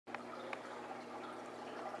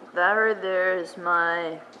That right there is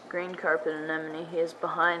my green carpet anemone. He is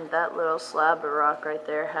behind that little slab of rock right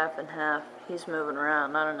there, half and half. He's moving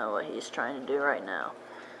around. I don't know what he's trying to do right now.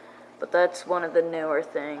 But that's one of the newer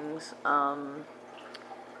things. I've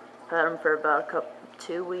had him for about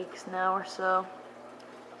 2 weeks now or so.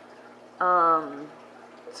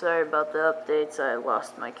 Sorry about the updates. I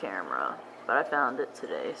lost my camera, but I found it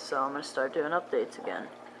today, so I'm going to start doing updates again.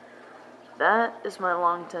 That is my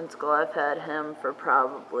long tentacle. I've had him for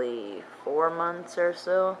probably 4 months or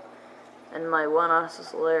so. And my one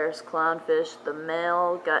Ocellaris clownfish, the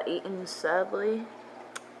male got eaten sadly.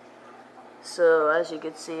 So as you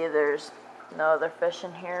can see, there's no other fish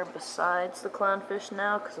in here besides the clownfish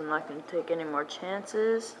now, because I'm not going to take any more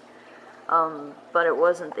chances. But it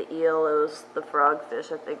wasn't the eel, it was the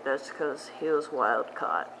frogfish. I think that's because he was wild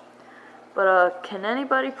caught. But can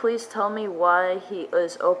anybody please tell me why he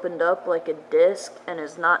is opened up like a disc and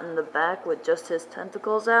is not in the back with just his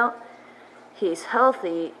tentacles out? He's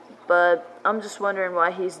healthy, but I'm just wondering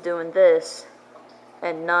why he's doing this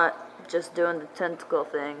and not just doing the tentacle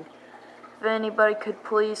thing. If anybody could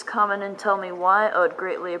please comment and tell me why, I would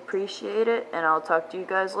greatly appreciate it, and I'll talk to you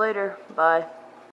guys later. Bye.